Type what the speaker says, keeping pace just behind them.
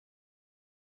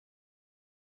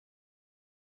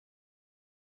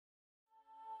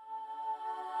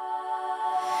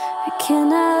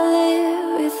cannot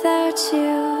live without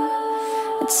you.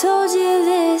 I told you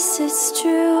this, it's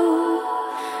true.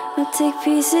 I'll take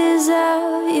pieces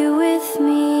of you with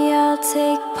me. I'll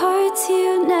take parts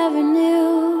you never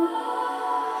knew.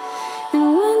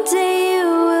 And one day you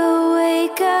will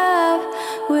wake up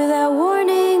without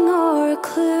warning or a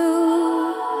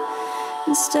clue,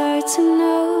 and start to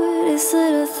notice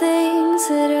little things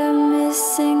that are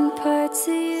missing parts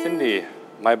of you. Cindy,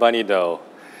 my bunny doe,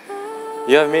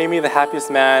 you have made me the happiest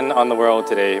man on the world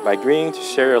today by agreeing to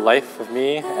share your life with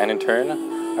me, and in turn,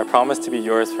 I promise to be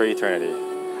yours for eternity.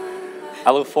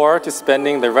 I look forward to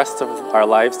spending the rest of our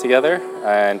lives together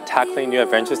and tackling new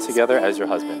adventures together as your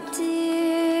husband.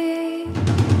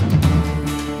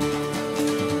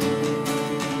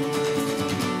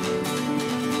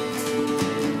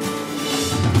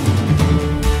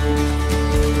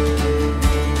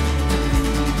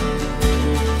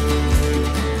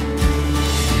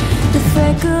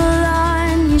 Freckle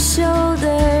on your shoulder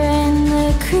and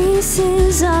the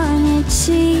creases on your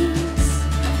cheeks,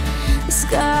 the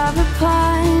scar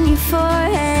upon your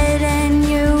forehead and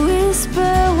your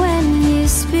whisper when you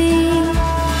speak.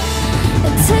 I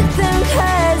took them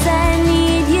 'cause I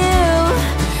need you.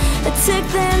 I took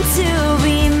them to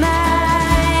be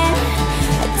mine.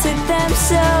 I took them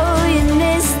so you'd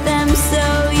miss them, so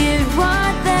you'd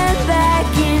want them back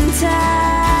in time.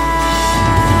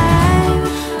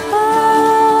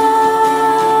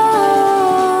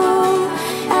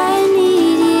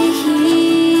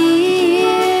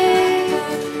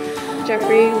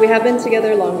 We have been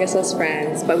together longest as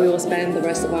friends, but we will spend the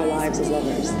rest of our lives as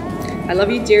lovers. I love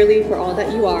you dearly for all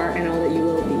that you are and all that you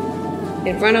will be.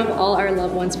 In front of all our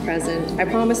loved ones present, I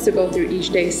promise to go through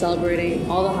each day celebrating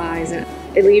all the highs and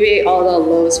alleviate all the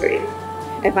lows for you.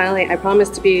 And finally, I promise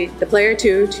to be the player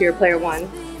 2 to your player 1,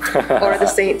 or the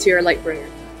saint to your light bringer.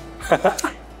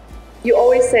 You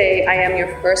always say I am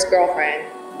your first girlfriend,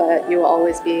 but you will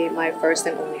always be my first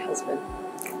and only husband.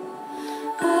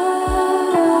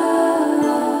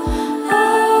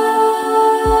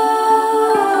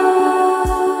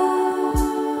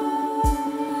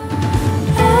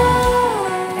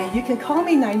 You can call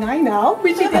me Nai Nai now,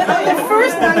 which you did on the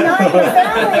first Nai Nai in the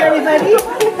family, everybody.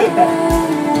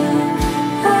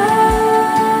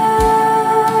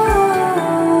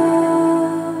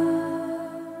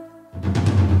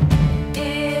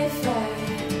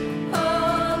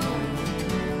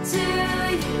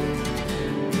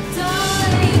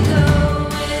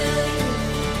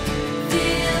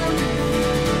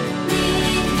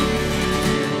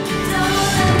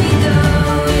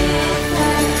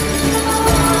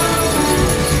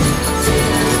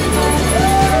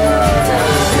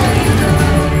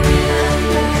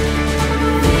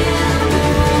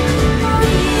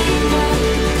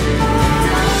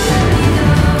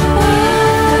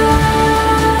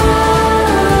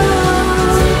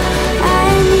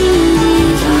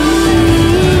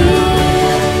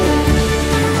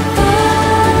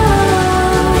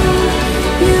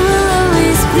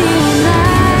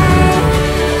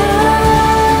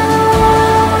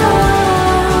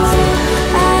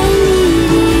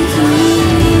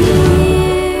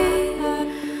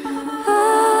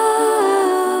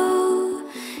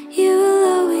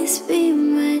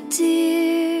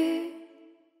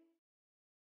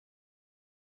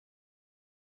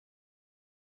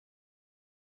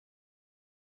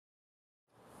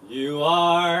 You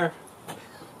are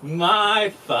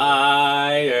my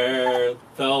fire,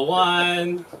 the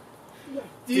one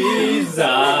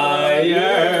desire,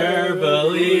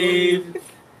 believe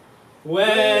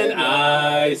when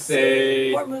I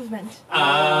say More movement.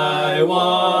 I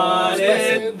want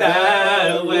it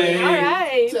that way. All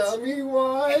right. Tell me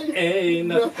why. Ain't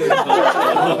nothing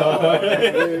but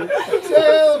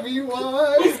Tell me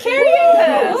why. He's carrying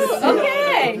this.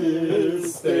 Okay.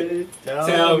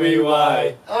 Tell me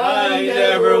why. I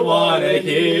never want to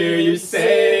hear you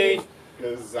say,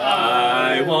 'cause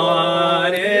I want